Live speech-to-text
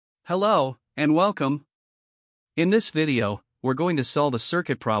Hello, and welcome. In this video, we're going to solve a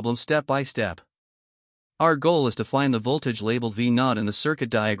circuit problem step by step. Our goal is to find the voltage labeled V0 in the circuit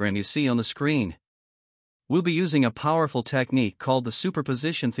diagram you see on the screen. We'll be using a powerful technique called the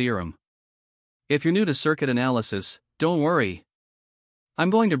superposition theorem. If you're new to circuit analysis, don't worry. I'm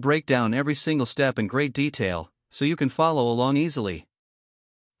going to break down every single step in great detail, so you can follow along easily.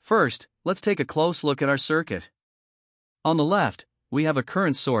 First, let's take a close look at our circuit. On the left, we have a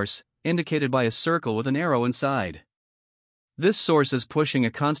current source, indicated by a circle with an arrow inside. This source is pushing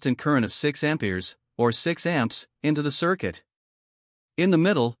a constant current of 6 amperes, or 6 amps, into the circuit. In the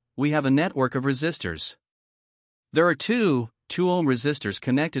middle, we have a network of resistors. There are two 2-ohm resistors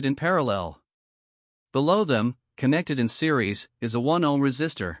connected in parallel. Below them, connected in series, is a 1-ohm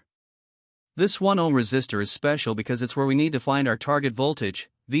resistor. This 1-ohm resistor is special because it's where we need to find our target voltage,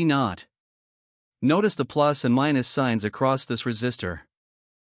 V0. Notice the plus and minus signs across this resistor.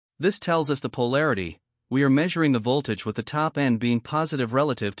 This tells us the polarity. We are measuring the voltage with the top end being positive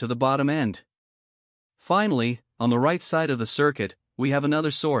relative to the bottom end. Finally, on the right side of the circuit, we have another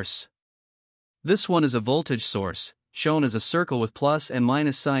source. This one is a voltage source, shown as a circle with plus and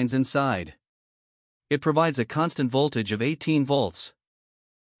minus signs inside. It provides a constant voltage of 18 volts.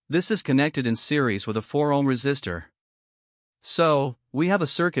 This is connected in series with a 4-ohm resistor. So, we have a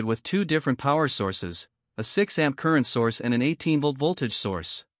circuit with two different power sources, a 6-amp current source and an 18-volt voltage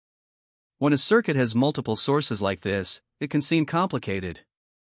source. When a circuit has multiple sources like this, it can seem complicated.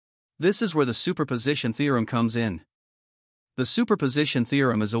 This is where the superposition theorem comes in. The superposition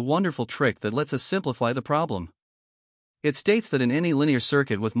theorem is a wonderful trick that lets us simplify the problem. It states that in any linear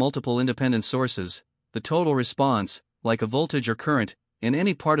circuit with multiple independent sources, the total response, like a voltage or current, in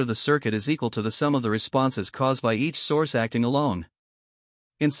any part of the circuit is equal to the sum of the responses caused by each source acting alone.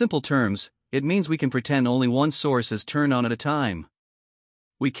 In simple terms, it means we can pretend only one source is turned on at a time.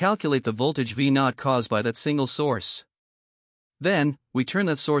 We calculate the voltage V0 caused by that single source. Then, we turn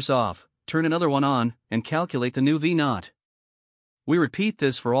that source off, turn another one on, and calculate the new V0. We repeat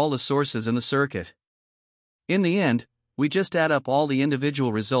this for all the sources in the circuit. In the end, we just add up all the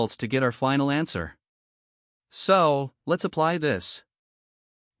individual results to get our final answer. So, let's apply this.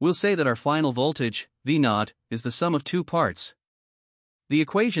 We'll say that our final voltage, V0, is the sum of two parts. The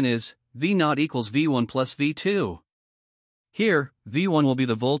equation is V0 equals V1 plus V2. Here, V1 will be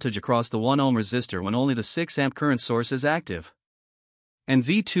the voltage across the 1-ohm resistor when only the 6-amp current source is active. And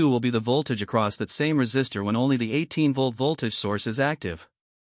V2 will be the voltage across that same resistor when only the 18-volt voltage source is active.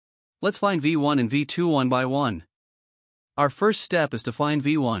 Let's find V1 and V2 one by one. Our first step is to find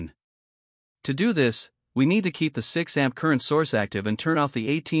V1. To do this, we need to keep the 6-amp current source active and turn off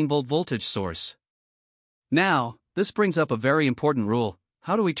the 18-volt voltage source. Now, this brings up a very important rule.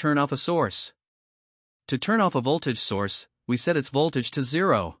 How do we turn off a source? To turn off a voltage source, we set its voltage to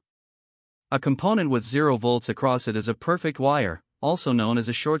 0. A component with 0 volts across it is a perfect wire, also known as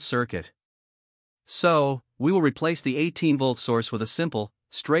a short circuit. So, we will replace the 18-volt source with a simple,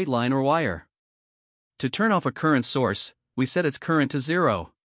 straight line or wire. To turn off a current source, we set its current to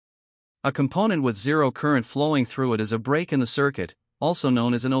 0. A component with 0 current flowing through it is a break in the circuit, also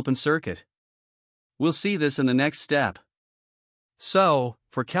known as an open circuit. We'll see this in the next step. So,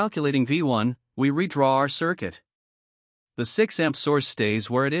 for calculating V1, we redraw our circuit. The 6-amp source stays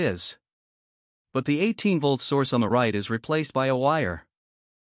where it is. But the 18-volt source on the right is replaced by a wire.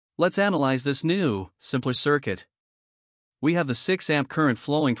 Let's analyze this new, simpler circuit. We have the 6-amp current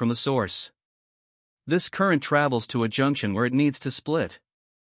flowing from the source. This current travels to a junction where it needs to split.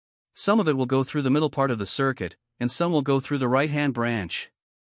 Some of it will go through the middle part of the circuit, and some will go through the right-hand branch.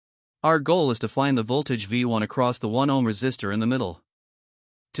 Our goal is to find the voltage V1 across the 1-ohm resistor in the middle.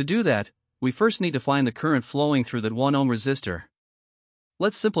 To do that, we first need to find the current flowing through that 1-ohm resistor.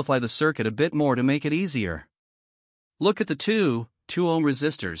 Let's simplify the circuit a bit more to make it easier. Look at the two 2-ohm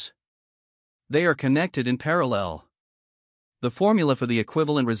resistors. They are connected in parallel. The formula for the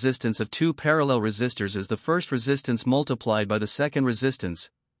equivalent resistance of two parallel resistors is the first resistance multiplied by the second resistance,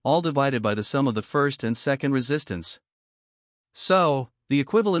 all divided by the sum of the first and second resistance. So, the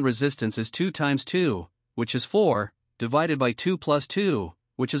equivalent resistance is 2 times 2, which is 4, divided by 2 plus 2,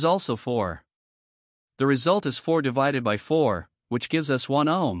 which is also 4. The result is 4 divided by 4, which gives us 1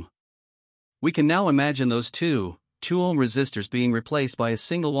 ohm. We can now imagine those two 2-ohm resistors being replaced by a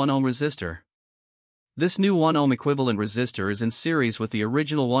single 1-ohm resistor. This new 1-ohm equivalent resistor is in series with the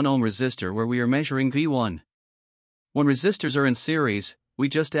original 1-ohm resistor where we are measuring V1. When resistors are in series, we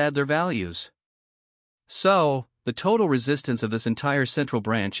just add their values. So, the total resistance of this entire central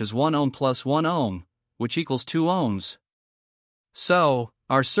branch is 1 ohm plus 1 ohm, which equals 2 ohms. So,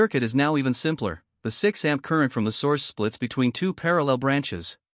 our circuit is now even simpler. The 6-amp current from the source splits between two parallel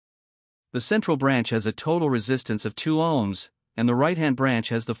branches. The central branch has a total resistance of 2 ohms, and the right-hand branch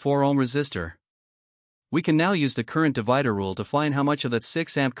has the 4 ohm resistor. We can now use the current divider rule to find how much of that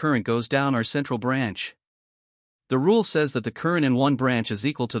 6 amp current goes down our central branch. The rule says that the current in one branch is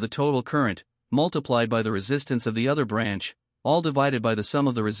equal to the total current, multiplied by the resistance of the other branch, all divided by the sum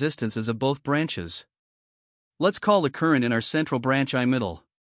of the resistances of both branches. Let's call the current in our central branch I middle.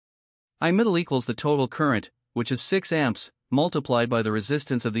 I middle equals the total current, which is 6 amps, multiplied by the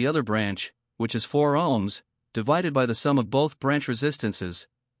resistance of the other branch, which is 4 ohms, divided by the sum of both branch resistances,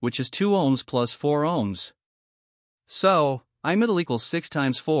 which is 2 ohms plus 4 ohms. So, I middle equals 6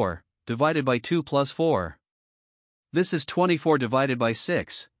 times 4, divided by 2 plus 4. This is 24 divided by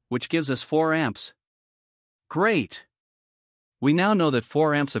 6, which gives us 4 amps. Great! We now know that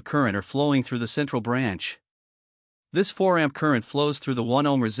 4 amps of current are flowing through the central branch. This 4 amp current flows through the 1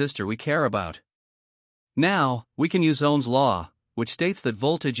 ohm resistor we care about. Now, we can use Ohm's law, which states that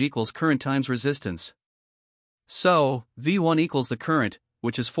voltage equals current times resistance. So, V1 equals the current,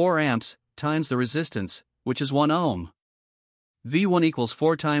 which is 4 amps, times the resistance, which is 1 ohm. V1 equals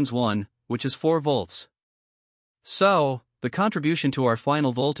 4 times 1, which is 4 volts. So, the contribution to our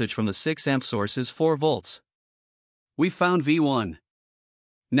final voltage from the 6 amp source is 4 volts. We found V1.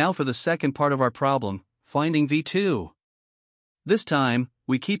 Now for the second part of our problem, finding V2. This time,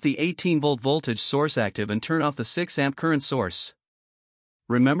 we keep the 18-volt voltage source active and turn off the 6 amp current source.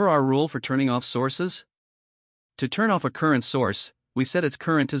 Remember our rule for turning off sources? To turn off a current source, we set its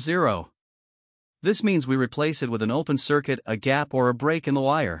current to 0. This means we replace it with an open circuit, a gap, or a break in the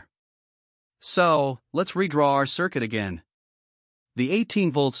wire. So, let's redraw our circuit again. The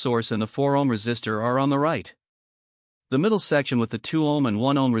 18-volt source and the 4 ohm resistor are on the right. The middle section with the 2 ohm and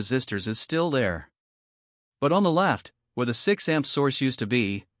 1 ohm resistors is still there. But on the left, where the 6 amp source used to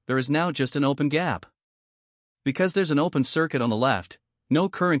be, there is now just an open gap. Because there's an open circuit on the left, no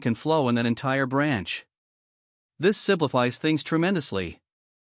current can flow in that entire branch. This simplifies things tremendously.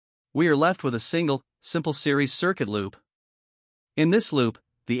 We are left with a simple series circuit loop. In this loop,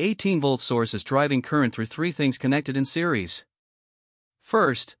 the 18-volt source is driving current through 3 things connected in series.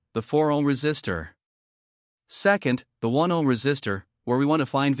 First, the 4 ohm resistor. Second, the 1 ohm resistor, where we want to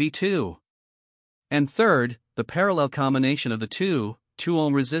find V2. And third, the parallel combination of the 2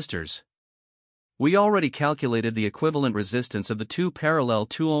 ohm resistors. We already calculated the equivalent resistance of the 2 parallel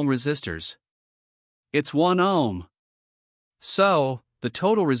 2 ohm resistors. It's 1 ohm. So, the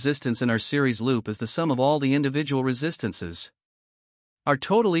total resistance in our series loop is the sum of all the individual resistances. Our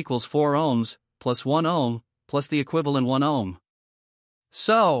total equals 4 ohms, plus 1 ohm, plus the equivalent 1 ohm.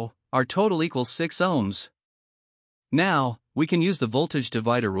 So, our total equals 6 ohms. Now, we can use the voltage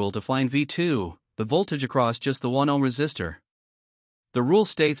divider rule to find V2, the voltage across just the 1 ohm resistor. The rule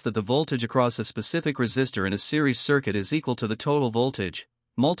states that the voltage across a specific resistor in a series circuit is equal to the total voltage,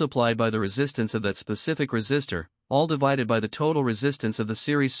 multiplied by the resistance of that specific resistor, all divided by the total resistance of the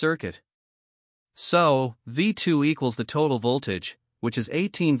series circuit. So, V2 equals the total voltage, which is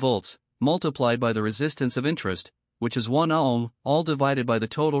 18 volts, multiplied by the resistance of interest, which is 1 ohm, all divided by the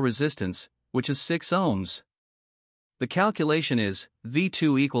total resistance, which is 6 ohms. The calculation is,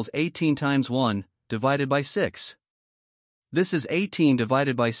 V2 equals 18 times 1, divided by 6. This is 18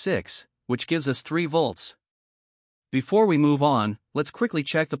 divided by 6, which gives us 3 volts. Before we move on, let's quickly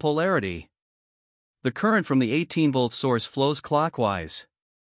check the polarity. The current from the 18-volt source flows clockwise.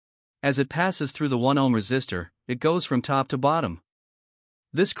 As it passes through the 1 ohm resistor, it goes from top to bottom.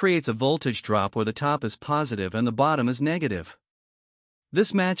 This creates a voltage drop where the top is positive and the bottom is negative.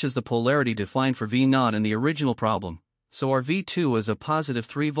 This matches the polarity defined for V0 in the original problem, so our V2 is a positive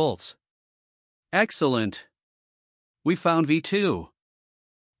 3 volts. Excellent! We found V2.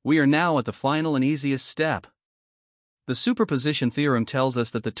 We are now at the final and easiest step. The superposition theorem tells us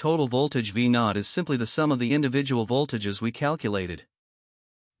that the total voltage V0 is simply the sum of the individual voltages we calculated.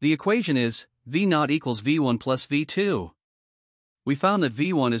 The equation is V0 equals V1 plus V2. We found that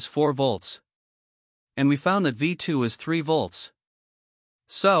V1 is 4 volts. And we found that V2 is 3 volts.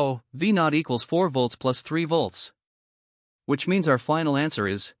 So, V0 equals 4 volts plus 3 volts. Which means our final answer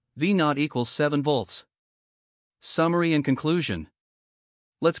is V0 equals 7 volts. Summary and conclusion.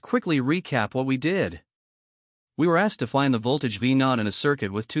 Let's quickly recap what we did. We were asked to find the voltage V0 in a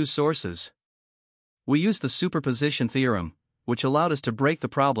circuit with 2 sources. We used the superposition theorem, which allowed us to break the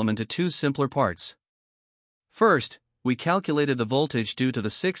problem into 2 simpler parts. First, we calculated the voltage due to the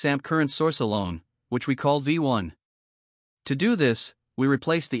 6 amp current source alone, which we called V1. To do this, we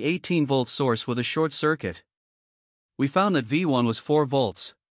replaced the 18-volt source with a short circuit. We found that V1 was 4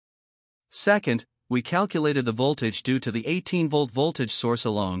 volts. Second, we calculated the voltage due to the 18-volt voltage source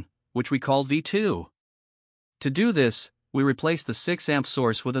alone, which we called V2. To do this, we replaced the 6 amp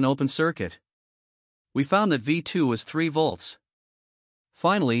source with an open circuit. We found that V2 was 3 volts.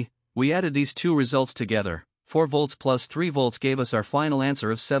 Finally, we added these two results together. 4 volts plus 3 volts gave us our final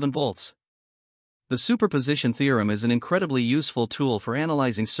answer of 7 volts. The superposition theorem is an incredibly useful tool for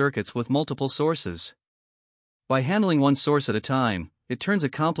analyzing circuits with multiple sources. By handling one source at a time, it turns a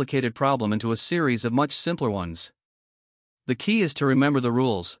complicated problem into a series of much simpler ones. The key is to remember the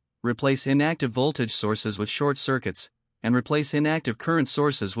rules: replace inactive voltage sources with short circuits, and replace inactive current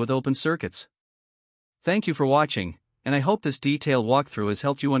sources with open circuits. Thank you for watching, and I hope this detailed walkthrough has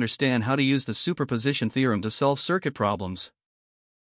helped you understand how to use the superposition theorem to solve circuit problems.